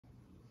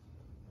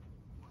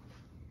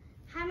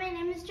Hi, my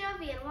name is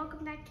Jovi and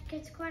welcome back to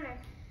Kids Corner.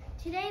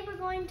 Today we're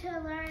going to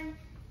learn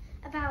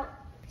about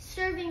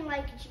serving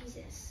like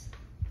Jesus.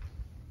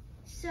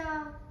 So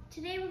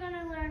today we're going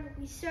to learn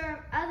we serve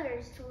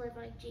others to live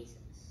like Jesus.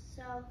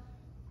 So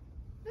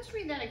let's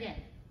read that again.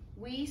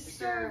 We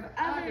serve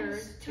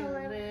others to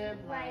live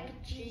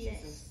like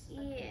Jesus.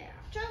 Yeah.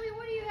 Jovi,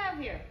 what do you have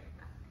here?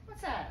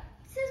 What's that?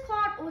 This is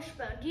called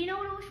wishbone. Do you know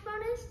what a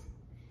wishbone is?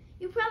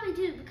 You probably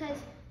do because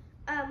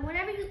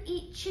whenever you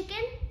eat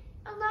chicken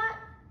a lot,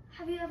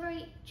 have you ever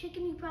eaten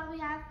chicken? You probably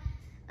have.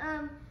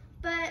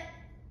 But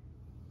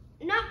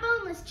not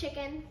boneless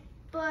chicken,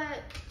 but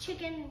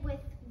chicken with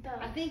bones.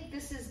 I think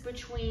this is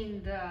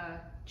between the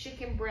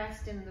chicken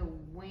breast and the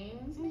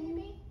wings,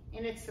 maybe?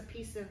 And it's a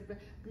piece of,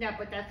 no,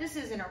 but this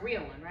isn't a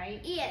real one, right?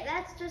 Yeah,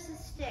 that's just a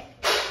stick.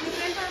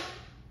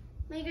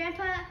 My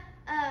grandpa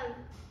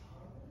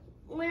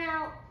went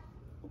out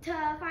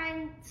to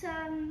find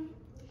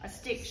a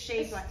stick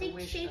shaped like a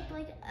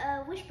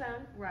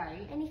wishbone.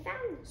 Right. And he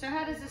found it. So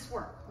how does this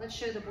work? Let's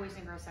show the boys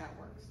and girls how it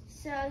works.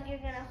 So you're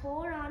gonna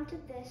hold on to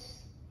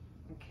this.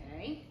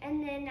 Okay.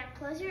 And then now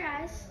close your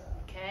eyes.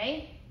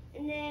 Okay.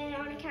 And then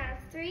on a count of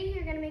 3,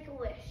 you're gonna make a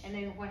wish. And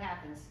then what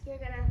happens? You're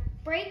gonna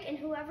break, and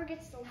whoever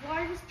gets the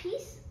largest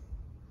piece,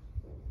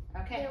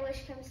 okay, their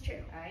wish comes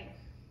true. All right.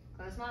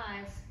 Close my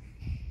eyes.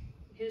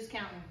 Who's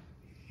counting?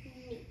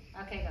 Me.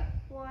 Okay, go.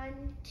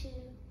 1, 2,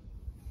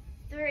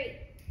 3.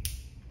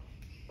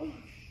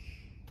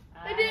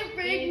 I didn't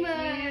break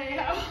mine.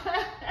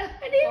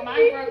 Well,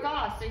 mine broke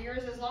off, so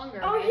yours is longer.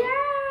 Oh,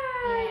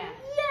 right?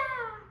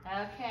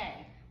 Yeah.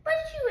 Okay. What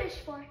did you wish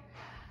for?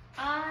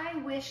 I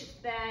wish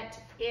that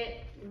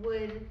it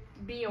would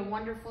be a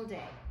wonderful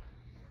day.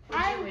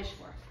 What did you wish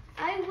for?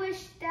 I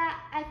wish that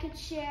I could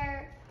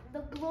share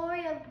the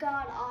glory of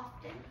God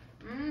often.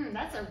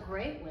 That's a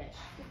great wish.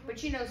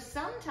 But you know,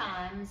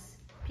 sometimes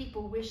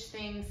people wish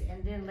things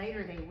and then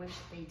later they wish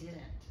they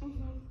didn't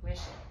wish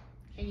it.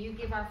 Can you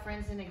give our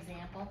friends an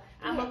example?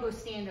 I'm going to go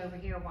stand over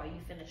here while you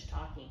finish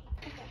talking.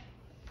 Okay.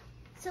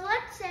 So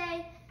let's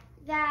say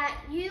that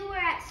you were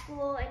at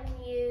school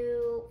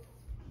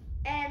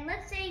and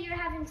let's say you're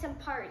having some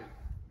party.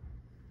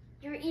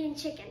 You're eating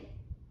chicken.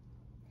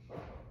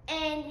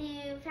 And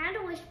you found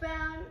a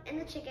wishbone in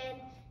the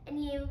chicken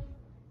and you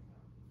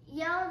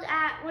yelled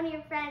at one of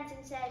your friends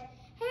and said,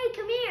 "Hey,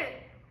 come here.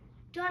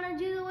 Do you want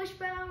to do the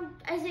wishbone?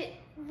 Is it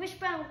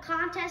wishbone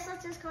contest?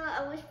 Let's just call it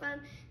a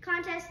wishbone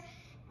contest."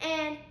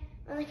 And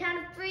on the count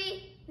of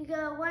 3, we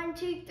go 1,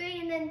 2, 3,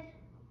 and then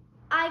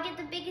I get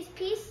the biggest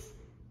piece.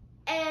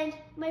 And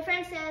my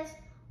friend says,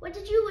 "What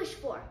did you wish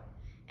for?"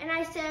 And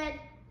I said,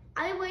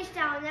 "I wish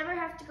that I'll never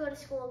have to go to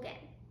school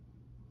again."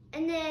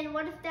 And then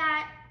what if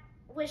that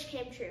wish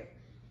came true?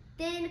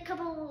 Then a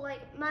couple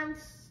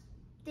months,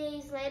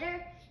 days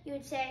later, you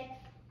would say,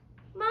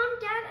 "Mom,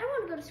 Dad, I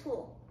want to go to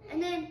school."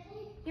 And then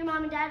your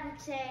mom and dad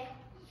would say,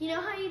 "You know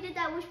how you did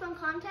that wishbone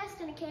contest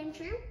and it came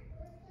true?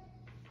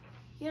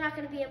 You're not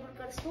going to be able to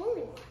go to school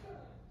anymore."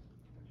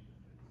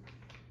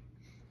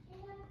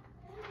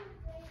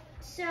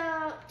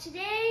 So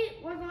today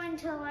we're going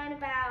to learn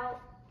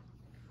about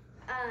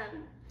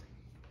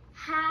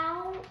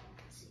how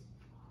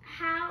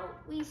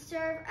we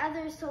serve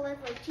others to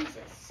live like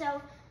Jesus.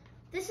 So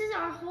this is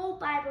our whole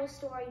Bible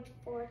story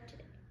for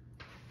today.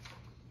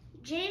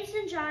 James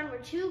and John were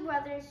 2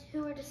 brothers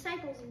who were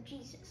disciples of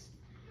Jesus.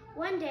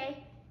 One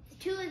day, the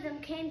 2 of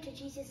them came to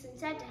Jesus and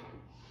said to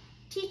him,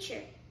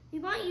 "Teacher, we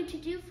want you to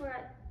do for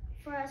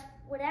us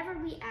whatever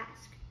we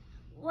ask."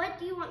 "What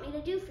do you want me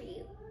to do for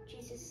you?"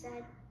 Jesus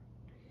said.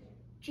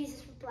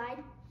 Jesus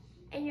replied,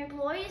 "In your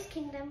glorious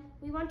kingdom,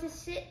 we want to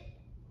sit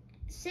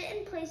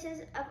in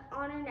places of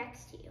honor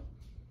next to you,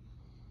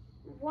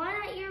 one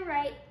at your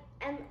right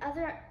and the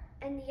other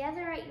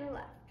at your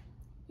left."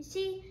 You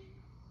see,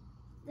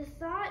 they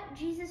thought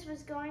Jesus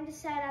was going to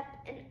set up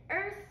an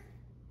earthly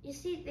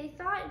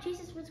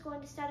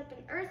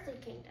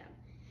kingdom,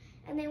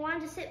 and they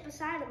wanted to sit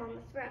beside him on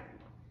the throne.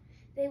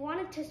 They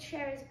wanted to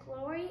share his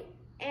glory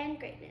and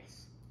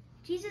greatness.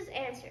 Jesus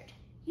answered,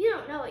 "You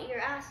don't know what you're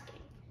asking."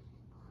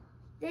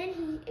 Then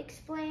he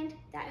explained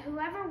that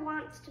whoever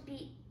wants to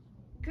be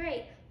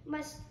great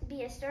must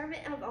be a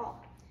servant of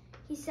all.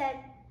 He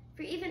said,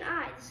 "For even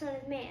I, the Son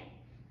of Man,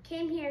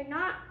 came here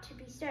not to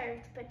be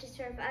served, but to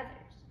serve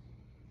others,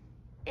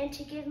 and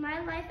to give my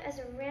life as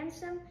a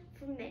ransom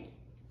for many."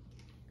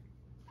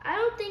 I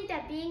don't think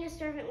that being a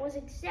servant was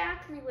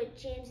exactly what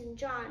James and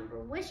John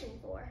were wishing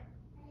for.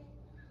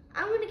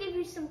 I'm going to give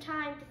you some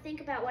time to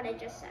think about what I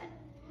just said.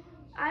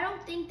 I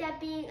don't think that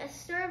being a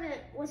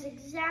servant was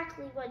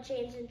exactly what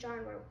James and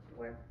John was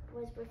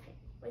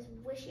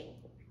wishing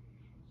for.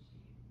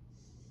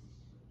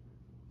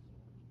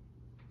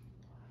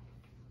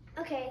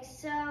 Okay,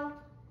 so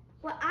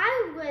what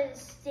I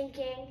was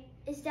thinking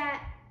is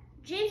that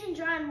James and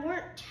John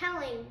weren't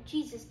telling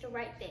Jesus the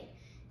right thing.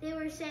 They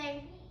were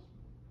saying,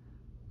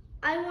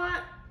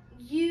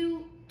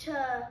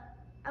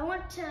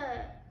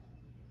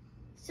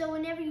 so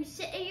whenever you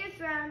sit at your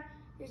throne,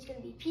 there's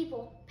going to be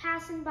people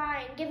passing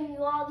by and giving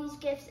you all these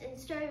gifts and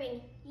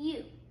serving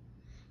you.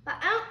 But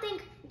I don't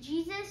think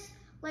Jesus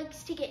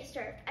likes to get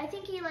served. I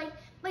think he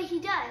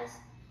does.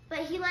 But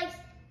he likes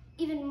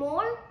even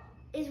more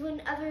is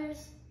when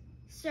others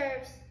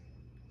serves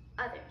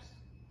others.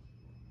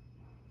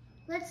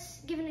 Let's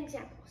give an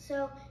example.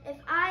 So if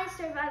I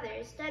serve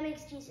others, that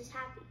makes Jesus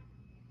happy.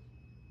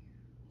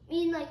 I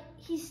mean,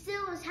 he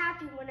still is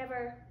happy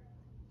whenever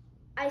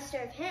I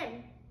serve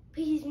him,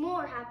 but he's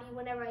more happy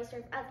whenever I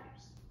serve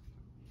others.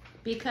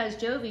 Because,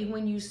 Jovi,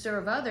 when you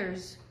serve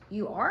others,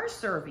 you are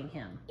serving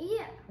him.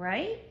 Yeah.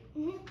 Right?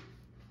 Mm-hmm.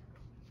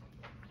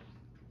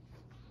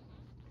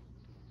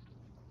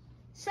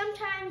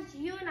 Sometimes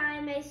you and I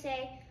may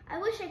say, I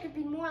wish I could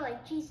be more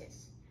like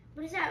Jesus.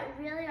 But is that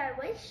really our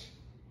wish?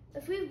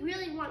 If we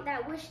really want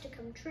that wish to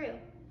come true,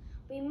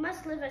 we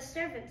must live as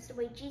servants the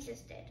way Jesus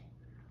did.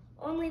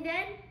 Only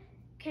then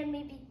can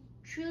we be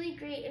truly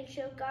great and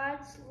show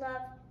God's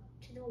love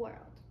to the world.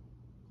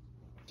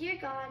 Dear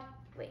God,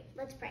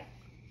 let's pray.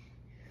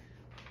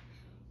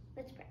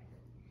 Let's pray.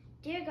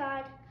 Dear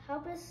God,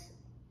 help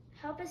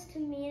us to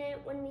mean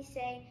it when we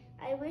say,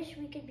 I wish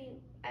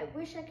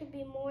I could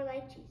be more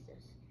like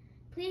Jesus.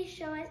 Please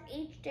show us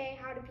each day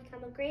how to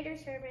become a greater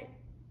servant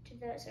to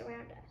those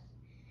around us.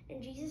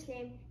 In Jesus'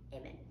 name,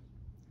 amen.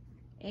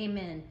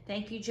 Amen.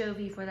 Thank you,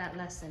 Jovi, for that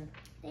lesson.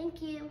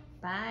 Thank you.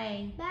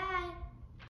 Bye. Bye.